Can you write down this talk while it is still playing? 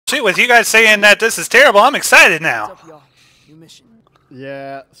Shit, with you guys saying that this is terrible, I'm excited now. What's up, y'all? New mission.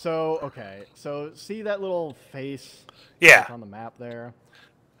 Yeah, so, okay. So, see that little face Yeah. on the map there?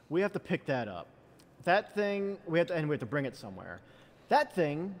 We have to pick that up. That thing, we have to bring it somewhere. That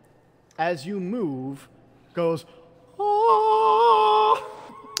thing, as you move, goes, oh!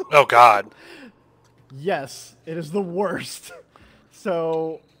 Oh, God. Yes, it is the worst.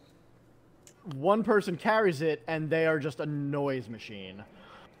 So, one person carries it, and they are just a noise machine.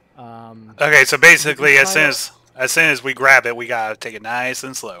 Okay, so basically, as soon as we grab it, we gotta take it nice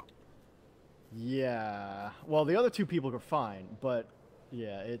and slow. Yeah. Well, the other two people are fine, but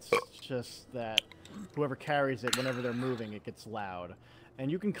yeah, it's just that whoever carries it, whenever they're moving, it gets loud. And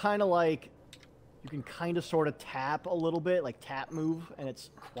you can kind of sort of tap a little bit, like tap move, and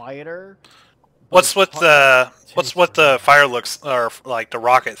it's quieter. What's with the fire looks, or like the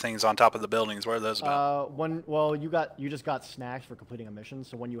rocket things on top of the buildings? What are those about? You just got snacks for completing a mission.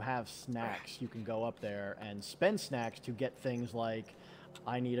 So when you have snacks, you can go up there and spend snacks to get things like,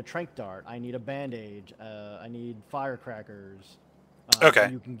 I need a tranq dart, I need a bandage, I need firecrackers.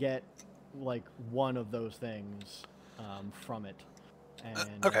 Okay. You can get like one of those things from it.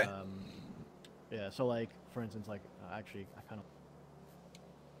 And okay. yeah. So like for instance, like actually, I kind of.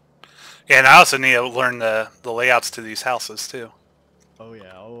 Yeah, and I also need to learn the layouts to these houses, too. Oh,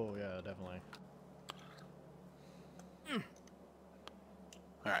 yeah, definitely.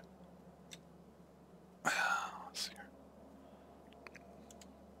 Alright. Let's see here.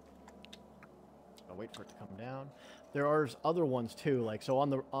 I'll wait for it to come down. There are other ones, too. Like, so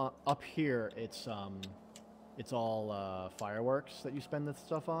on the up here, it's all fireworks that you spend this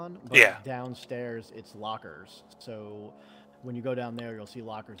stuff on. But yeah. Downstairs, it's lockers. So when you go down there, you'll see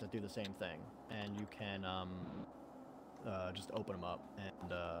lockers that do the same thing, and you can just open them up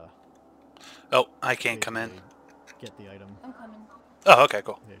and. Oh, I can't come in. Get the item. I'm coming. Oh, okay,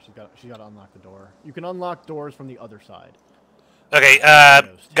 cool. Yeah, she's got to unlock the door. You can unlock doors from the other side. Okay,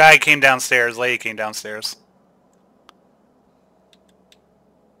 guy came downstairs. Lady came downstairs.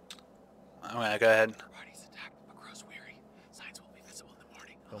 I'm gonna go ahead.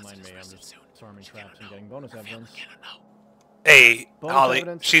 Don't mind me. I'm just storming traps and getting bonus evidence. Hey, Holly,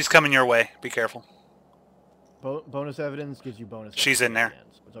 she's coming your way. Be careful. Bonus evidence gives you bonus. She's in there.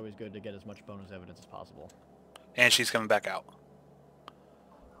 It's always good to get as much bonus evidence as possible. And she's coming back out.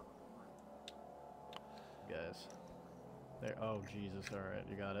 Guys. There. Oh, Jesus. All right,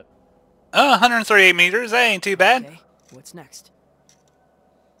 you got it. 138 meters. That ain't too bad. Okay, what's next?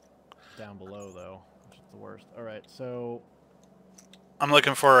 Down below, though, which is the worst. All right, so... I'm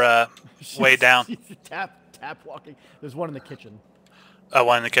looking for way down. Tap walking. There's one in the kitchen. Oh,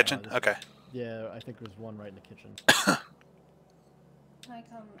 one in the kitchen? Okay. Yeah, I think there's one right in the kitchen. Can I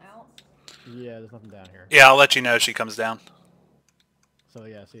come out? Yeah, there's nothing down here. Yeah, I'll let you know if she comes down. So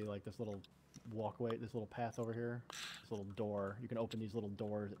yeah, see like this little walkway, this little path over here, this little door. You can open these little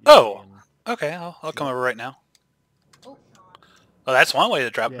doors. Oh, okay. I'll come over right now. Oh. Oh, that's one way to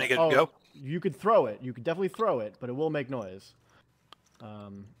drop. Make it go. You could throw it. You could definitely throw it, but it will make noise.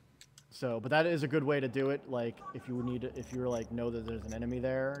 But that is a good way to do it. Like, if you need, if you're like know that there's an enemy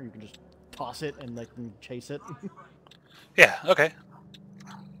there, you can just toss it and like chase it. Yeah. Okay.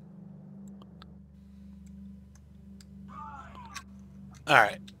 All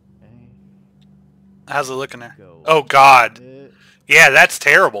right. Okay. How's it looking there? Go. Oh God. Yeah, that's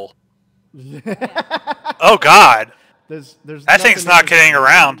terrible. Oh God. That thing's not kidding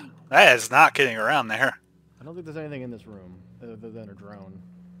around. That is not kidding around there. I don't think there's anything in this room other than a drone.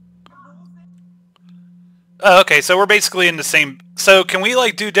 Oh, okay, so we're basically in the same... So can we,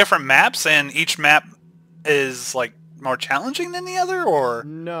 like, do different maps, and each map is, like, more challenging than the other, or...?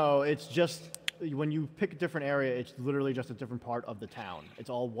 No, it's just... When you pick a different area, it's literally just a different part of the town. It's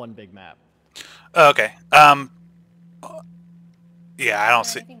all one big map. Oh, okay. Yeah, I don't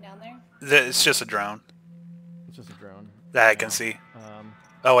see... Anything down there? It's just a drone. It's just a drone. That I can see.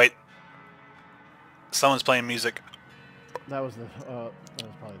 Oh, wait. Someone's playing music. That was probably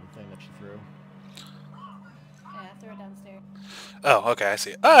the thing that she threw. Yeah, I threw it downstairs. Oh, okay, I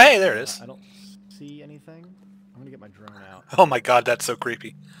see it. Oh, hey, there it is. I don't see anything. I'm gonna get my drone out. Oh my God, that's so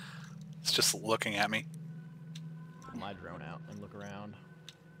creepy. It's just looking at me. Get my drone out and look around.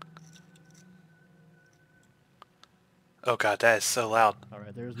 Oh God, that is so loud.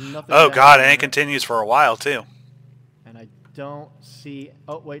 Alright, there's nothing. Oh God, and it continues for a while, too. And I don't see...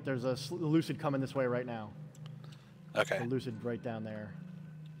 Oh, wait, there's a Lucid coming this way right now. Okay. A Lucid right down there.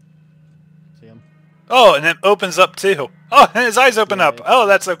 See him? Oh, and it opens up, too. Oh, and his eyes open up. Oh,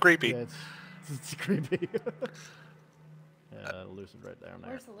 that's so creepy. Yeah, it's creepy. Yeah, Lucid right there.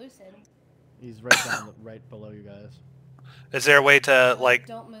 Where's the Lucid? He's right down, right below you guys. Is there a way to, like...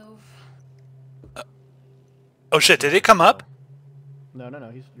 Don't move. Oh shit, did it come up? No,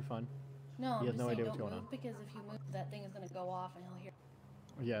 you're fine. No, He has no idea what's don't going move on. because if you move, that thing is gonna go off and he'll hear.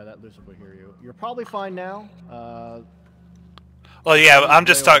 Yeah, that Lucid will hear you. You're probably fine now. Well, yeah, I'm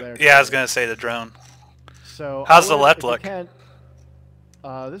just way over talking. there, Yeah, I was too. gonna say the drone. So How's the I would, left if you look? can't-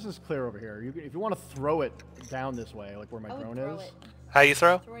 this is clear over here. If you want to throw it down this way, like where my I would drone throw is. it. How you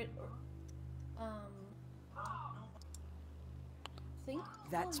throw? Throw it. Think.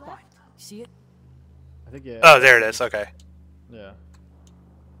 That go spot. left. See it? I think yeah. Oh, there it is. Okay. Yeah.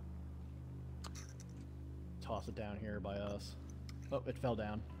 Toss it down here by us. Oh, it fell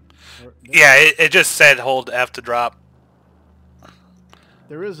down. Yeah, it just said hold F to drop.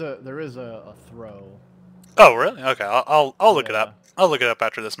 There is a throw. Oh, really? Okay, I'll look it Yeah. up. I'll look it up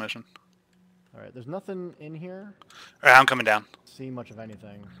after this mission. All right, there's nothing in here. All right, I'm coming down. See much of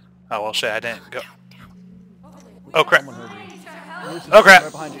anything. Oh well, shit, I didn't go. Oh crap! Someone heard you. Lucid's Oh crap!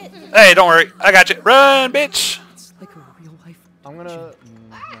 right behind you. Hey, don't worry, I got you. Run, bitch! It's like a real life. I'm gonna.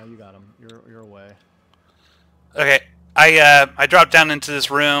 No, you got him. You're away. Okay, I dropped down into this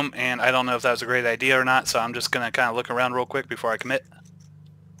room, and I don't know if that was a great idea or not. So I'm just gonna kind of look around real quick before I commit.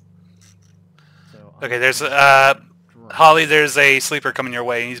 So Okay, there's Holly. There's a sleeper coming your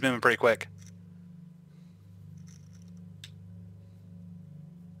way, and he's moving pretty quick.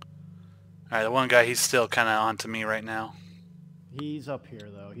 All right, the one guy, he's still kind of onto me right now. He's up here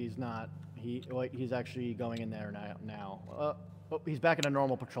though. He's not. He's actually going in there now. Oh, he's back in a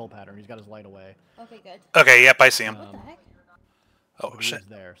normal patrol pattern. He's got his light away. Okay, good. Okay, yep, I see him. What the heck? Oh He shit! is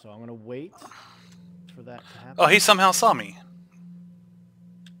there. So I'm gonna wait for that to happen. Oh, he somehow saw me.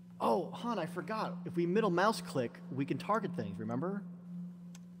 Oh, Han, I forgot. If we middle mouse click, we can target things. Remember?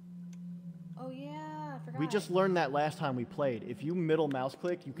 Oh yeah, I forgot. We just learned that last time we played. If you middle mouse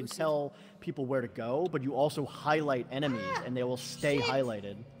click, you can tell people where to go, but you also highlight enemies, and they will stay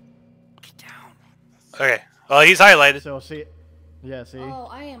highlighted. Get down. Okay, well, he's highlighted. So see, yeah, see. Oh,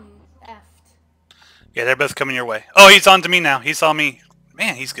 I am effed. Yeah, they're both coming your way. Oh, he's on to me now. He saw me.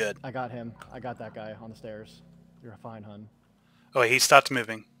 Man, he's good. I got him. I got that guy on the stairs. You're fine, hun. Oh, he stopped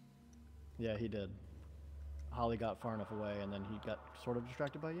moving. Yeah, he did. Holly got far enough away, and then he got sort of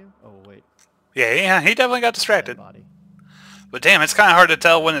distracted by you. Oh wait. Yeah, he definitely got distracted. Dead body. But damn, it's kind of hard to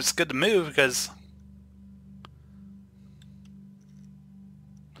tell when it's good to move because...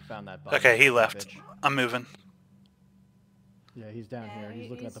 Found that body. Okay, he left. Bitch. I'm moving. Yeah, he's down Yeah, here. He's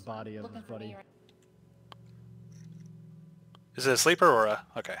looking at the body of looking his for buddy. me right- Is it a sleeper or a...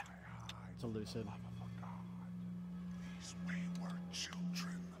 Okay. It's a lucid.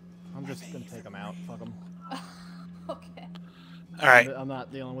 I'm just gonna take him out. Fuck him. Okay. Alright. I'm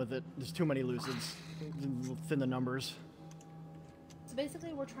not dealing with it. There's too many lucids. We'll thin the numbers. So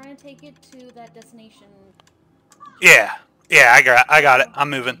basically, we're trying to take it to that destination. Yeah. Yeah, I got it. I'm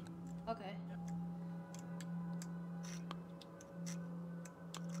moving. Okay.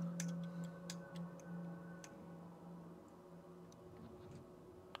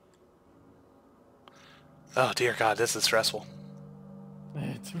 Oh, dear God, this is stressful.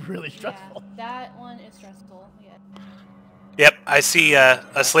 It's really stressful. Yeah, that one is stressful. Yeah. Yep, I see a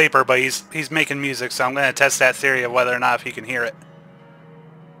sleeper, but he's making music, so I'm going to test that theory of whether or not if he can hear it.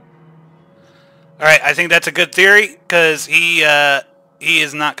 Alright, I think that's a good theory, because he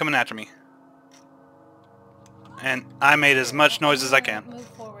is not coming after me. And I made as much noise as I can. Move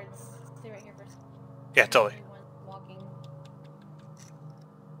forwards. Stay right here first. Yeah, totally. Everyone walking.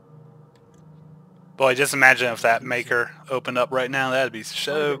 Boy, just imagine if that maker opened up right now. That'd be Try to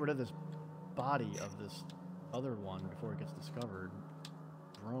so... get rid of this body of this other one before it gets discovered.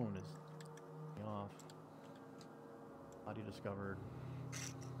 Drone is off. Body discovered.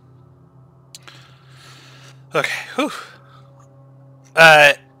 Okay, whew.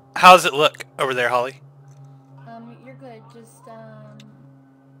 How does it look over there, Holly? You're good. Just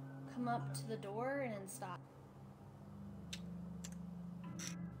come up to the door and then stop.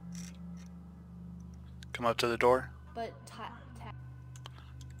 Come up to the door? But tap.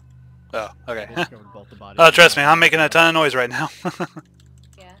 Oh, okay. They discovered both the bodies. Oh, trust me, I'm making a ton of noise right now.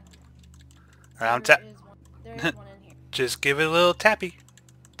 Yeah. I'm There is one in here. Just give it a little tappy.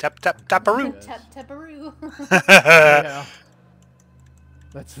 Tap, tap, taparoo. Yes. Taparoo. Yeah.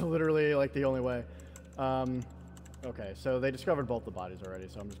 That's literally like the only way. Okay, so they discovered both the bodies already,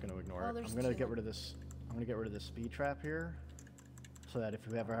 so I'm just going to ignore Oh, it. there's I'm going to two. get rid of this. I'm going to get rid of this speed trap here, so that if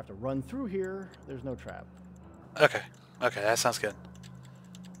we ever have to run through here, there's no trap. Okay, okay, that sounds good.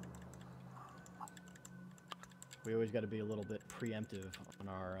 We always got to be a little bit preemptive on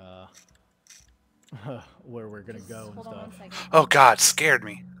our where we're going to go and Hold on one stuff. second. Oh God, scared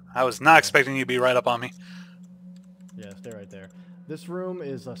me. I was not expecting you to be right up on me. Yeah, stay right there. This room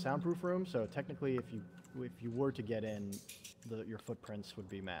is a soundproof room, so technically, if you were to get in, your footprints would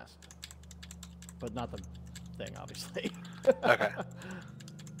be masked, but not the thing, obviously. Okay.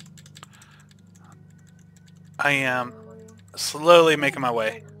 I am slowly making my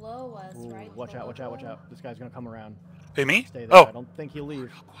way. Below us, Ooh, right? watch out! Below Watch out! Watch us. out! This guy's gonna come around. Who, me? Stay there. I Oh, don't think he'll leave.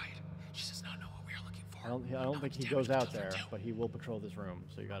 Quiet. She does not know what we are looking for. I don't think he goes out there, but he will patrol this room.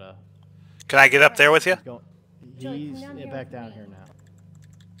 So you gotta. can I get up there with you? He's Joey, come down here back with down me. here now.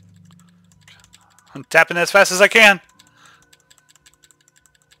 I'm tapping as fast as I can.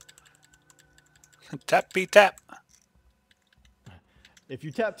 Tap, beat, tap. If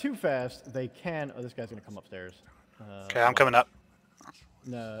you tap too fast, they can. Oh, this guy's gonna come upstairs. Okay, I'm coming up.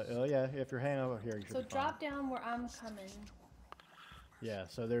 No, oh yeah. If you're hanging over here, you should So be fine. drop down where I'm coming. Yeah.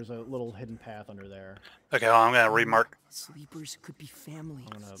 So there's a little hidden path under there. Okay, well, I'm gonna remark. Sleepers could be family.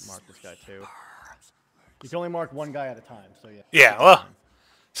 I'm gonna mark this guy too. You can only mark one guy at a time. So yeah. Yeah, well,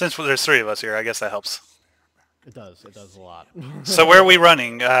 since there's 3 of us here, I guess that helps. It does. It does a lot. So where are we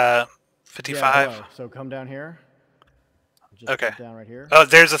running? Yeah, 55? below. So come down here. Just Okay. jump down right here. Oh,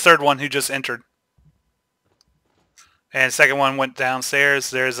 there's a 3rd one who just entered. And 2nd one went downstairs.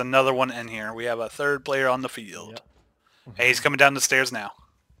 There's another one in here. We have a 3rd player on the field. Yep. And he's coming down the stairs now.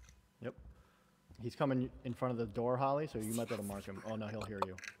 Yep. He's coming in front of the door, Holly, so you might be able to mark him. Oh, no, he'll hear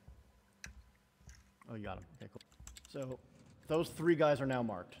you. Oh, you got him. Okay, cool. So those 3 guys are now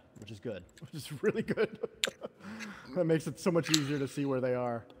marked, which is good. Which is really good. That makes it so much easier to see where they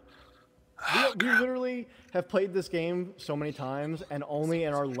are. We literally have played this game so many times, and only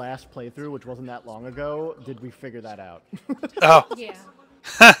in our last playthrough, which wasn't that long ago, did we figure that out. Oh,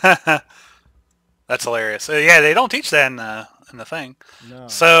 Yeah. that's hilarious. Yeah, they don't teach that in the thing. No.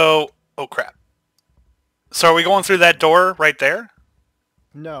 So, oh crap. So are we going through that door right there?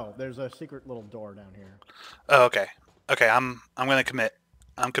 No, there's a secret little door down here. Oh, okay. Okay, I'm gonna commit.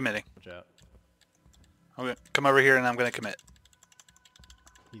 I'm committing. Watch out. I'm gonna come over here and I'm gonna commit.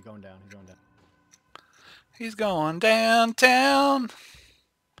 He's going down. He's going down. He's going downtown.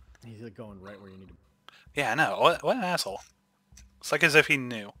 He's like going right where you need to. Yeah, I know. What an asshole. It's like as if he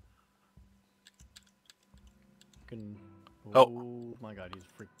knew. Can... Oh. My God, he's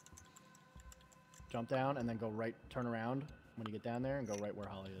freak. Jump down and then go right. Turn around when you get down there and go right where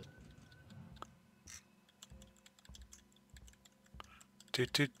Holly is.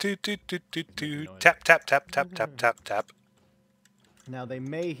 Tap, tap, tap, tap, tap, tap, tap. Now they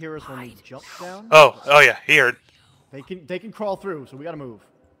may hear us when we jump down. Oh yeah, he heard. They can crawl through, so we gotta move.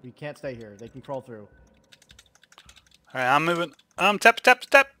 We can't stay here. They can crawl through. Alright, I'm moving. Tap, tap,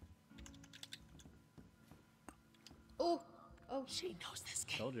 tap. Oh. Oh. She knows this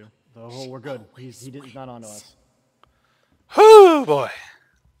game. Told you. Oh, we're good. He's not onto us. Whoo, boy.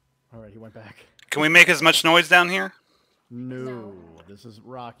 All right, he went back. Can we make as much noise down here? No, this is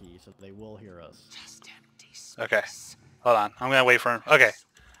Rocky, so they will hear us. Just empty space. Okay. Hold on. I'm gonna wait for him. Okay.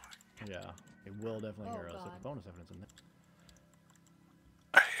 Yeah, they will definitely Oh, hear us. God. There's bonus evidence in there.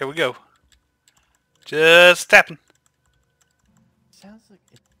 Alright, here we go. Just tapping. Sounds like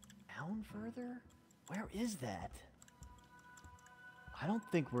it's down further. Where is that? I don't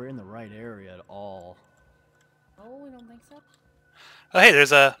think we're in the right area at all. Oh, we don't think so? Oh, hey,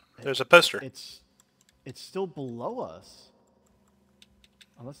 there's a poster. It's still below us.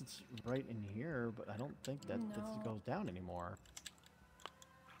 Unless it's right in here, but I don't think that this No. goes down anymore.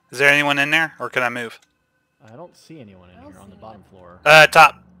 Is there anyone in there, or can I move? I don't see anyone in I don't here on the see bottom floor.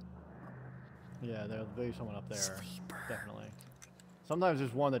 Top. Yeah, there'll be someone up there. Sleeper. Definitely. Sometimes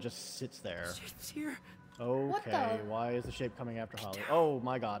there's one that just sits there. It's here. Okay, why is the shape coming after Holly? Oh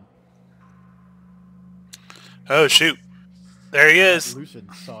my God. Oh shoot. There he is. Lucid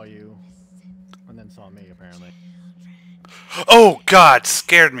saw you, and then saw me apparently. Oh God,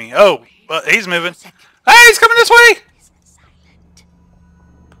 scared me. Oh, well, he's moving. Hey, he's coming this way.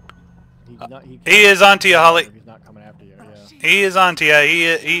 He is onto you, Holly. He's not coming after you. Yeah. He is onto you.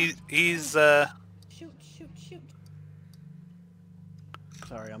 He's Shoot, shoot, shoot.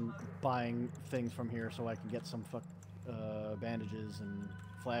 Sorry, I'm buying things from here so I can get some bandages and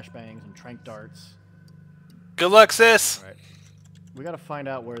flashbangs and trank darts. Good luck, sis. All right. We gotta find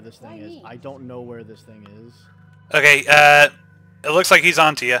out where this thing Why is. me? I don't know where this thing is. Okay, it looks like he's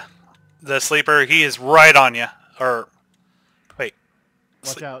onto you. The sleeper, he is right on you. Or, wait.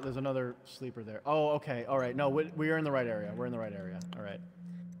 Watch out, there's another sleeper there. Oh, okay, all right. No, we are in the right area. We're in the right area. All right.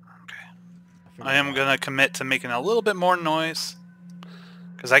 Okay. I am gonna commit to making a little bit more noise.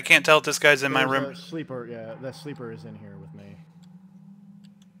 Because I can't tell if this guy's in my There's room. a sleeper, yeah, that sleeper is in here with me.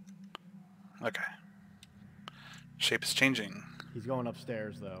 Okay. Shape is changing. He's going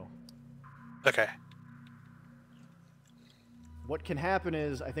upstairs, though. Okay. What can happen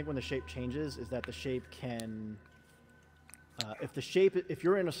is, I think when the shape changes, is that the shape can... if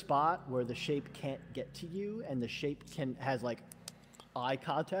you're in a spot where the shape can't get to you, and the shape has like eye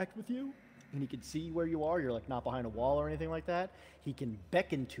contact with you, and he can see where you are, you're like not behind a wall or anything like that, he can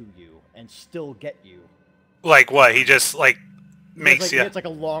beckon to you and still get you. Like what? He just like makes you... It's like a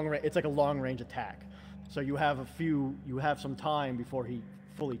long range attack. So you have some time before he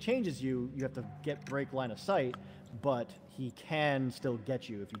fully changes you. You have to break line of sight, but he can still get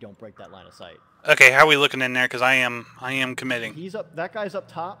you if you don't break that line of sight. Okay, how are we looking in there? Because I am committing. He's up. That guy's up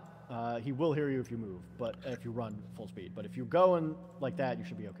top. He will hear you if you move, but if you run full speed. But if you're going like that, you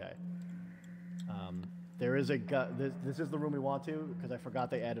should be okay. There is a this is the room we want to, because I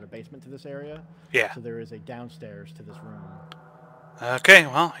forgot they added a basement to this area. Yeah. So there is a downstairs to this room. Okay,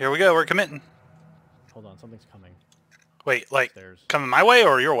 well, here we go. We're committing. Hold on, something's coming. Wait, like Upstairs. coming my way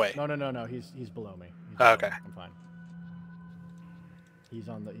or your way? No. He's below me. Okay. Me. I'm fine. He's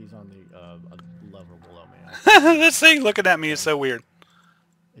on the level below me. This thing looking at me is so weird.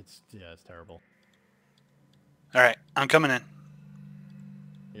 It's terrible. All right, I'm coming in.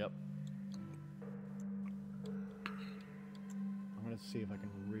 Yep. I'm gonna see if I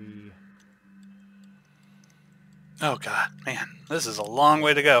can Oh god, man, this is a long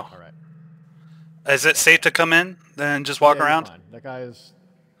way to go. All right. Is it safe to come in, then just walk around? Fine. That guy is...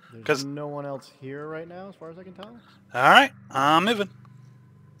 There's no one else here right now, as far as I can tell. Alright, I'm moving.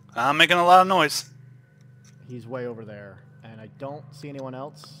 I'm making a lot of noise. He's way over there, and I don't see anyone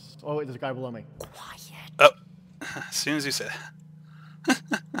else. Oh, wait, there's a guy below me. Quiet. Oh, as soon as you said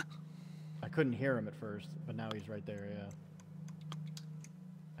I couldn't hear him at first, but now he's right there, yeah.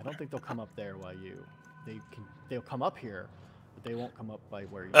 I don't think they'll come up there while you... They'll come up here, but they won't come up by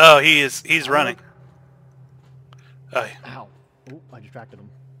where you Oh, he's running. Oh, yeah. Ow. Ooh, I distracted him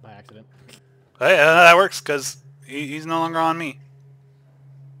by accident. Hey, that works, because he's no longer on me.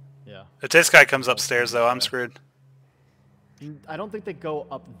 Yeah. If this guy comes upstairs, though, I'm screwed. I don't think they go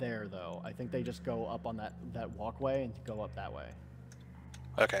up there, though. I think they just go up on that walkway and go up that way.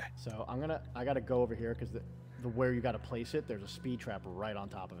 Okay. So I gotta go over here, because the where you gotta place it, there's a speed trap right on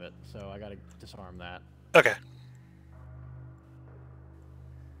top of it. So I gotta disarm that. Okay.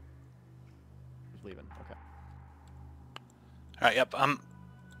 He's leaving. Okay. Alright, yep,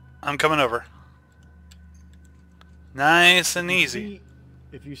 I'm coming over. Nice and easy.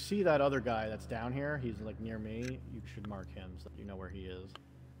 If you see that other guy that's down here, he's like near me, you should mark him so that you know where he is.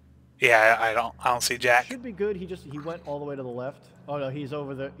 Yeah, I don't see Jack. Should be good. He went all the way to the left. Oh no, he's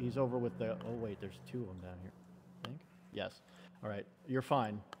over with the... Oh wait, there's two of them down here. I think. Yes. All right, you're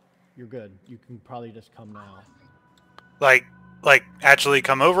fine. You're good. You can probably just come now. Like actually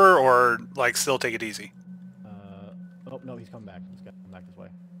come over, or like still take it easy? Oh no, he's coming back. He's got to come back this way.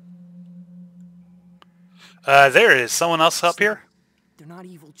 There is someone else up here. They're not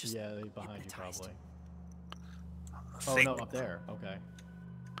evil, just yeah, they're behind you probably. I Oh think... no, up there. Okay.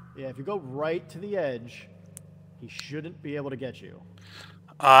 Yeah, if you go right to the edge, he shouldn't be able to get you.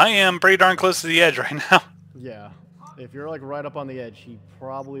 I am pretty darn close to the edge right now. Yeah. If you're like right up on the edge, he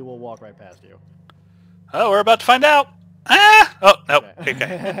probably will walk right past you. Oh, we're about to find out. Ah! Oh, nope. Okay.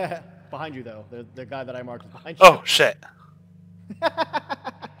 Okay. Behind you, though. The guy that I marked is behind you. Oh, shit.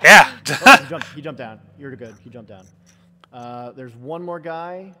 Yeah. Oh, he jumped down. You're good. He jumped down. There's one more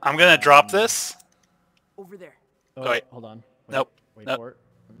guy. I'm going to drop this. over there. Oh, wait. Hold on. Wait, Nope. Wait Nope. for it.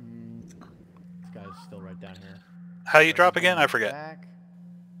 This guy's still right down here. How do you drop again? I forget. Back.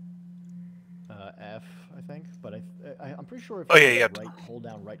 F, I think. But I'm pretty sure if Oh, you yeah, hit hold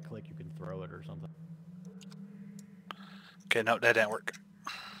down right click, you can throw it or something. Okay, no, that didn't work.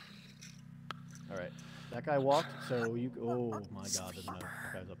 All right. That guy walked, so you... Oh, my God. There's another...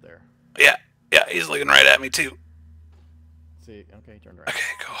 That guy's up there. Yeah, he's looking right at me, too. Let's see. Okay, turned around.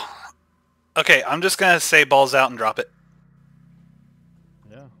 Okay, cool. Okay, I'm just going to say balls out and drop it.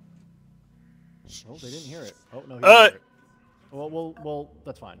 Yeah. Oh, they didn't hear it. Oh, no, he didn't hear it. Well,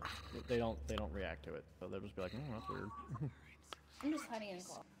 that's fine. They don't react to it, so they'll just be like, that's weird. I'm just hiding in a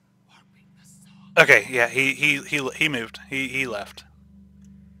closet. Okay, yeah, he moved. He left.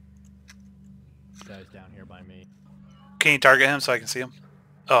 This guy's down here by me. Can you target him so I can see him?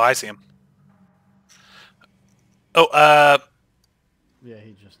 Oh, I see him. Oh, Yeah,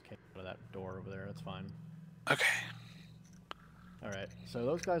 he just came out of that door over there. That's fine. okay. All right, so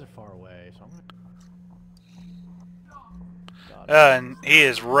those guys are far away, so I'm gonna... God, And he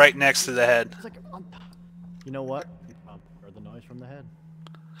is right next to the head. it's like you know what? Heard the noise from the head.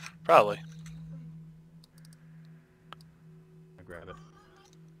 Probably. I grab it.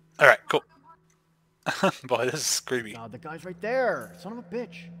 Alright, cool. Boy, this is creepy. God, the guy's right there. Son of a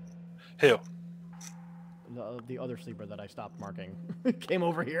bitch. Who? The other sleeper that I stopped marking came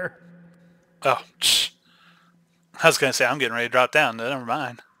over here. Oh, I was gonna say I'm getting ready to drop down. Never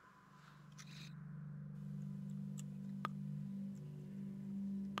mind.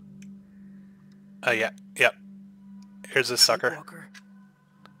 Oh yeah, yep. Here's this sucker. Walker.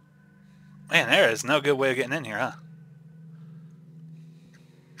 Man, there is no good way of getting in here, huh?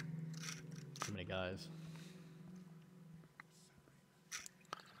 Too many guys.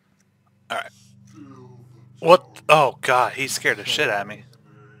 All right. What? Oh god, he scared the shit out of me.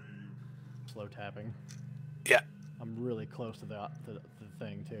 Slow tapping. Yeah. I'm really close to the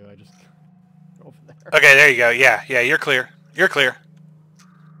thing too. I just over there. Okay, there you go. Yeah, yeah, you're clear. You're clear.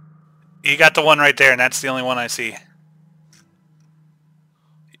 You got the one right there, and that's the only one I see.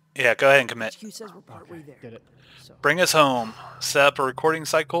 Yeah, go ahead and commit. HQ says we're partway Okay, there. did it. So, Bring us home. Set up a recording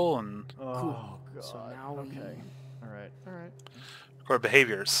cycle and Oh Cool. god. So now we- okay. All right. All right. record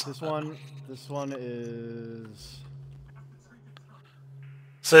behaviors. This one is.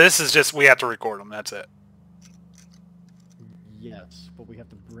 So this is just, we have to record them. That's it. Yes, but we have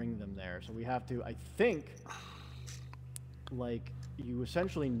to bring them there. So we have to, I think, like, you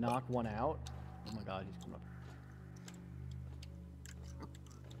essentially knock one out. Oh my god, he's coming up.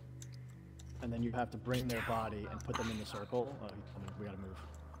 And then you have to bring their body and put them in the circle. Oh, he's coming. We gotta move.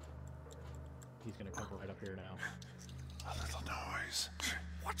 He's gonna come right up here now. A little noise.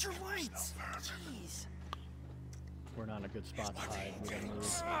 watch your lights. Jeez. We're not in a good spot to hide. We gotta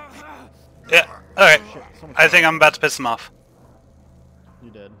move. Yeah, alright. Shit, someone I think I'm about to piss him off.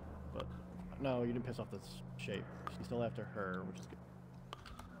 You did, but no, you didn't piss off this shape. She's still after her, which is good.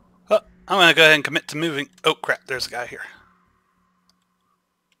 Oh, I'm going to go ahead and commit to moving. Oh crap, there's a guy here.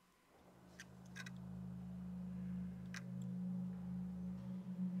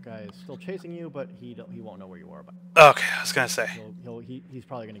 Guy is still chasing you, but he won't know where you are. But Okay, I was going to say. he's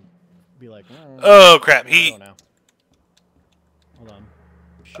probably gonna be like, Oh crap, I he... don't know. Hold on.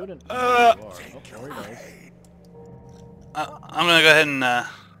 You shouldn't know where you are. Oh, there he goes. I'm going to go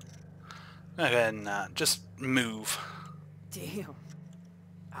ahead and... just move. Damn.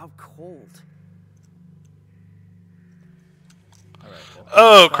 Out cold. All right. Well,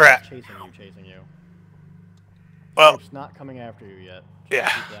 Oh stop crap. Chasing you. Well, It's not coming after you yet. Just Yeah.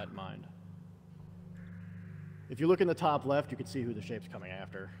 keep that in mind. If you look in the top left, you can see who the shape's coming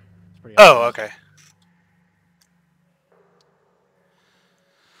after. It's pretty oh, obvious. okay.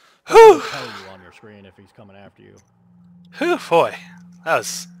 It'll Whew. tell you on your screen if he's coming after you. Whew, boy. That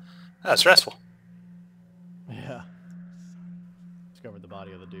was stressful. Yeah. Discovered the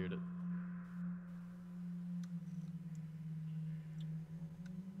body of the dude.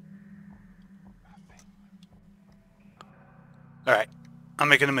 Alright, I'm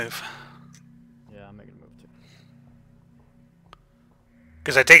making a move. Yeah, I'm making a move too.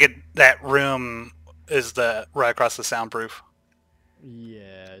 Because I take it that room is the right across the soundproof.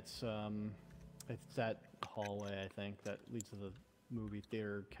 Yeah, it's that hallway, I think, that leads to the movie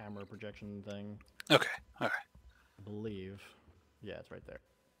theater camera projection thing. Okay, alright. I believe. Yeah, it's right there.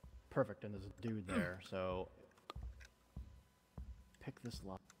 Perfect, and there's a dude there, so pick this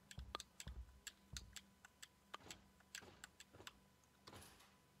lock.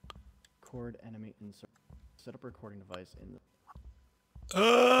 Record enemy insert. Set up a recording device in the.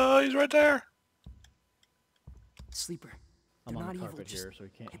 Oh, he's right there. Sleeper. I'm They're on not the evil, carpet just here, so he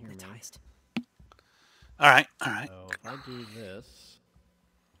can't hear me. hypnotized. Alright, alright. So if I do this,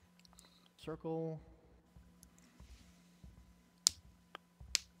 circle.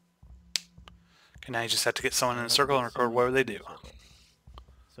 Okay, now you just have to get someone in a circle and record whatever they do.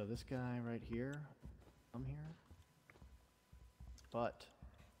 So this guy right here, I'm here, but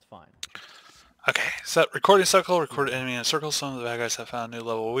it's fine. Okay, set recording cycle, record enemy in a circle. Some of the bad guys have found a new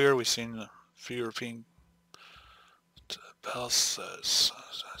level weird. We've seen a few European... I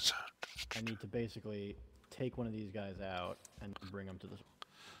need to basically take one of these guys out and bring them to the.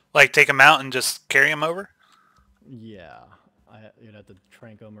 Like, take him out and just carry him over? Yeah, you'd have to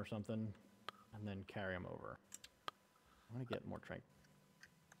trank them or something, and then carry them over. I'm gonna get more trank.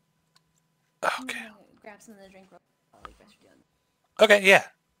 Okay. Grab some of the drink while you guys are doing. Okay, yeah.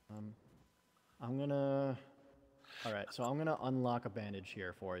 I'm gonna. All right, so I'm gonna unlock a bandage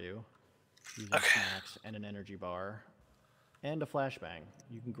here for you, using Okay. snacks and an energy bar, and a flashbang.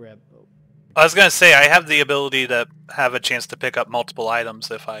 You can grab. Oh, I was gonna say, I have the ability to have a chance to pick up multiple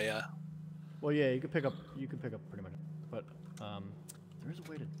items if I, well, yeah, you can pick up. You can pick up pretty much, but there is a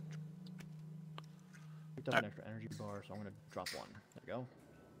way to. Picked up an extra energy bar, so I'm gonna drop one. There you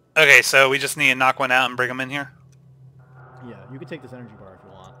go. Okay, so we just need to knock one out and bring them in here? Yeah, you can take this energy bar if you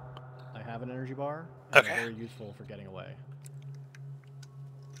want. I have an energy bar, and Okay. it's very useful for getting away.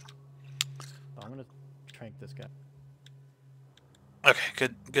 So I'm gonna trank this guy. Okay,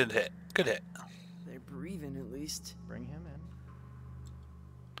 good hit. Good hit. They're breathing at least. Bring him in.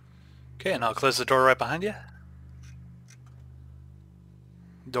 Okay, and I'll close the door right behind you.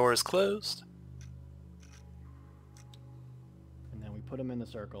 Door is closed. And then we put him in the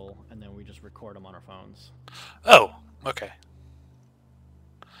circle, and then we just record him on our phones. Oh, okay.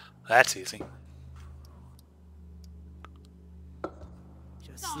 That's easy.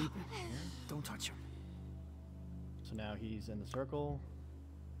 Just sleeping. Don't touch him. So now he's in the circle.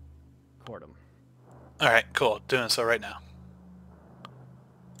 Record him. Alright, cool. Doing so right now.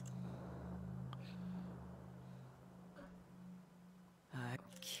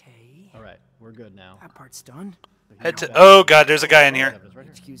 Okay. All right, we're good now. That part's done. So he's Head to... got- Oh god, there's a guy in here. Evidence right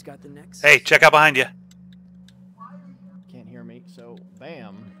here. HQ's got the next. Hey, check out behind you. Can't hear me, so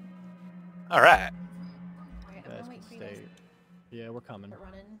bam. Alright. Alright, I'm Guys gonna can wait for you guys stay. Yeah, we're coming. to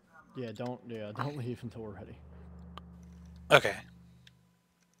run in. Yeah, don't leave until we're ready. Okay.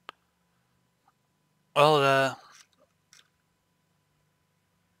 Well,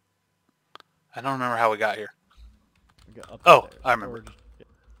 I don't remember how we got here. We got up Oh, there. I remember. Or just, yeah,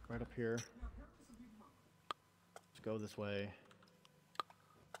 right up here. Let's go this way.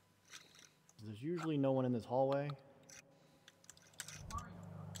 There's usually no one in this hallway.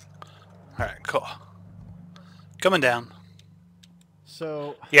 Alright, cool. Coming down.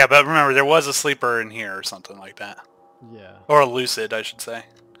 So, Yeah, but remember, there was a sleeper in here or something like that. yeah. Or a lucid, I should say.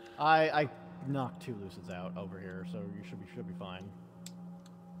 I knocked 2 lucids out over here, so you should be fine.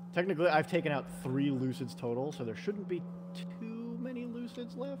 Technically, I've taken out 3 lucids total, so there shouldn't be too many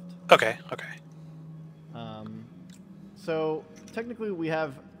lucids left. Okay, okay. So technically, we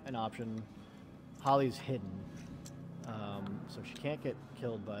have an option. Holly's hidden, so she can't get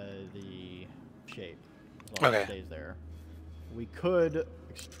killed by the shape as long as Okay. she stays there. We could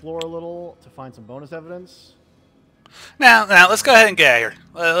explore a little to find some bonus evidence. Now, let's go ahead and get out of here.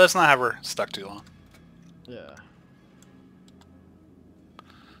 Let's not have her stuck too long. Yeah.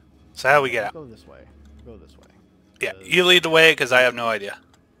 So how do we get Let's out? go this way. Go this way. Yeah, you lead the way because I have no idea.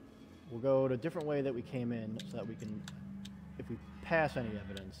 We'll go a different way that we came in so that we can, if we pass any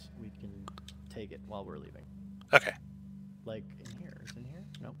evidence, we can take it while we're leaving. Okay. Like in here. Is it in here?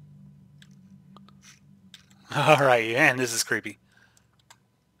 Nope. Alright, and this is creepy.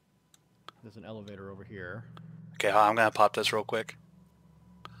 There's an elevator over here. Okay, hold on, I'm gonna pop this real quick.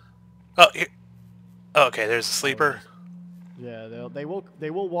 Oh, here. Oh, okay, there's a sleeper. Yeah, they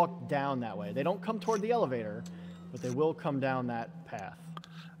will walk down that way. They don't come toward the elevator, but they will come down that path.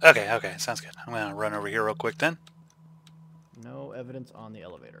 Okay, sounds good. I'm gonna run over here real quick then. No evidence on the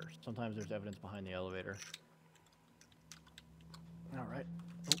elevator. Sometimes there's evidence behind the elevator. All right.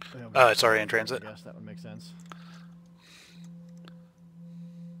 Oh, it's already in transit. I guess that would make sense.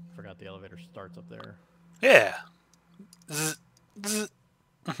 Forgot the elevator starts up there. Yeah. Zzz, zzz.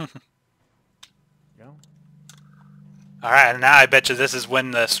 Go. Alright, now I bet you this is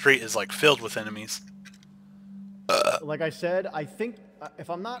when the street is like filled with enemies. Like I said, I think, if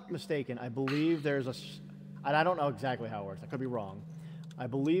I'm not mistaken, I believe there's and I don't know exactly how it works. I could be wrong. I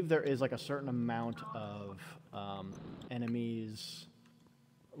believe there is like a certain amount of enemies,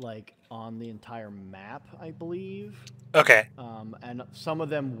 like on the entire map. I believe. Okay. And some of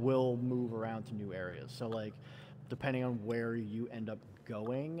them will move around to new areas. So, like, depending on where you end up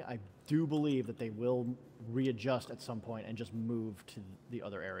going, I do believe that they will readjust at some point and just move to the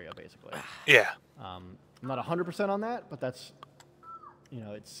other area, basically. Yeah. I'm not 100% on that, but that's,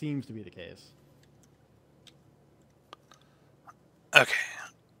 it seems to be the case. Okay.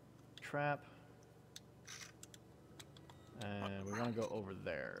 Trap. And we want to go over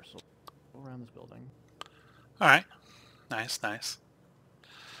there. So, go around this building. Alright. Nice.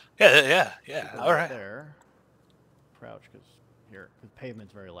 Yeah. Go Alright. There. Crouch, because the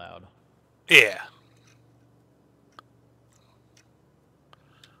pavement's very loud. Yeah.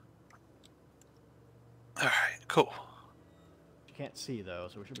 Alright, cool. You can't see, though,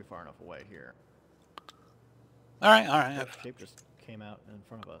 so we should be far enough away here. Alright. That shape just came out in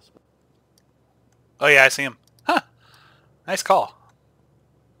front of us. Oh yeah, I see him. Huh. Nice call.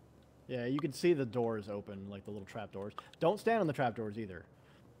 Yeah, you can see the doors open, like the little trap doors. Don't stand on the trap doors either.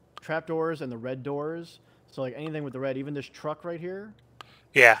 Trap doors and the red doors. So like anything with the red, even this truck right here.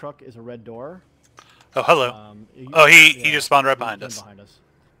 Yeah. Truck is a red door. Oh, hello. He just spawned right behind us. Behind us.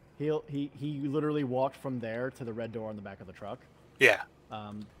 He literally walked from there to the red door on the back of the truck. Yeah.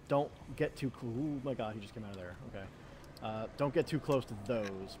 Don't get too close. Oh my god, he just came out of there. Okay. Don't get too close to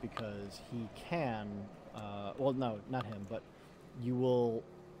those because he can. Well, no, not him, but you will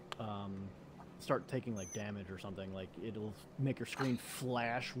start taking like damage or something. Like it'll make your screen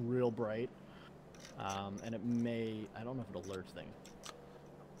flash real bright. And it may... I don't know if it alerts things.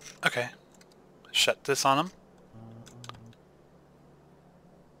 Okay. Shut this on him. So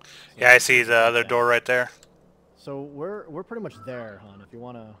Yeah, I see the other door right there. So we're pretty much there, hon, if you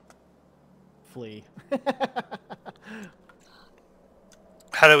want to flee.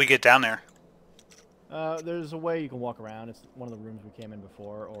 How do we get down there? There's a way you can walk around. It's one of the rooms we came in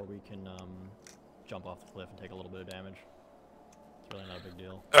before, or we can jump off the cliff and take a little bit of damage. It's really not a big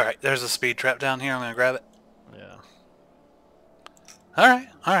deal. Alright, there's a speed trap down here. I'm going to grab it. Yeah. Alright,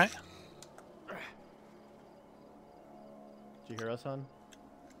 alright. Did you hear us, hon?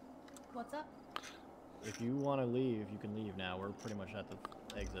 What's up? If you want to leave, you can leave now. We're pretty much at the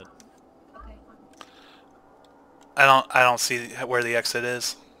exit. Okay. I don't see where the exit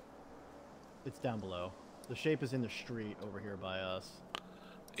is. It's down below. The shape is in the street over here by us.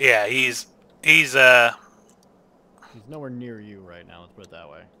 Yeah, he's He's nowhere near you right now, let's put it that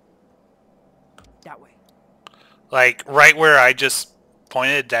way. That way. like right where I just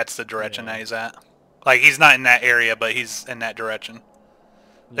pointed, that's the direction Yeah. that he's at. Like he's not in that area, but he's in that direction.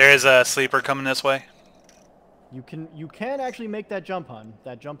 There is a sleeper coming this way. You can actually make that jump, hon.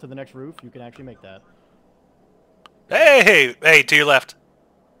 That jump to the next roof, you can actually make that. Hey, hey, to your left.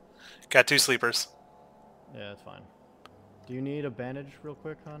 Got two sleepers. Yeah, that's fine. Do you need a bandage real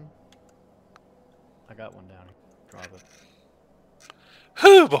quick, hon? I got one down. Drop it.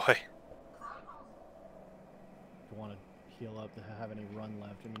 Whoo, boy. If you want to heal up to have any run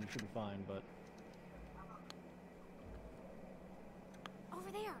left, I mean, you should be fine, but...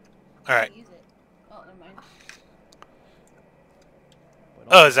 Over there. All right. Use it. Oh, never mind. but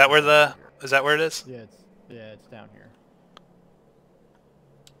Oh, is that where the? Is that where it is? Yeah, it's down here.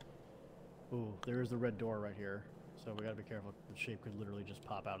 Ooh, there is the red door right here, so we gotta be careful. The shape could literally just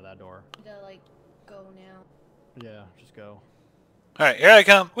pop out of that door. You gotta like go now. Yeah, just go. All right, here I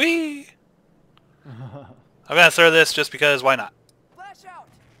come. Whee! I'm gonna throw this just because. Why not? Flash out.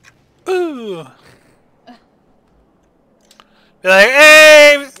 Ooh. Be like,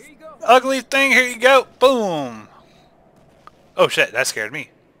 hey, Here you go. ugly thing, here you go. Boom. Oh shit, that scared me.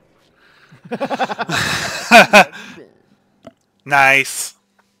 Nice.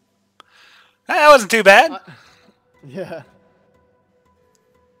 That wasn't too bad. Yeah.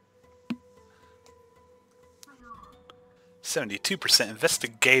 72%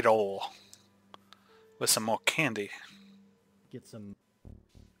 investigator. With some more candy. Get some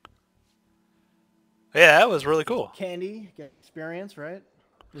Yeah, that was really cool. candy, get experience, right?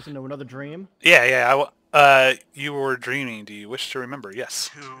 Listen to another dream. Yeah, yeah. You were dreaming. Do you wish to remember? Yes.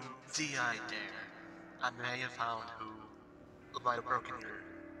 To thee I dare. I may have found who might have broken your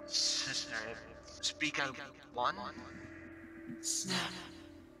sister. Speak out one. Snap.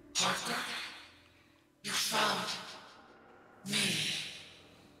 Parker. You found me.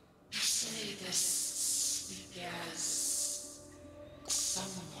 You say this because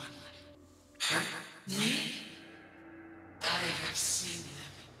someone hurt me? I have seen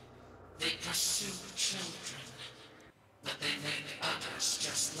them. They pursue children, but they make others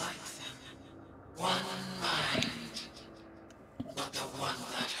just like them. One mind, but the one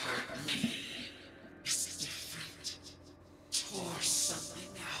that hurt me is different. Tore something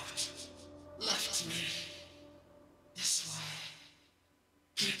out, left me this way.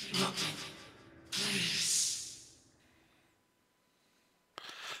 Keep looking, please.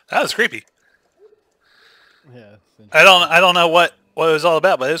 That was creepy. Yeah. I don't know what it was all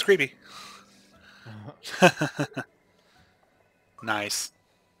about, but it was creepy. Nice.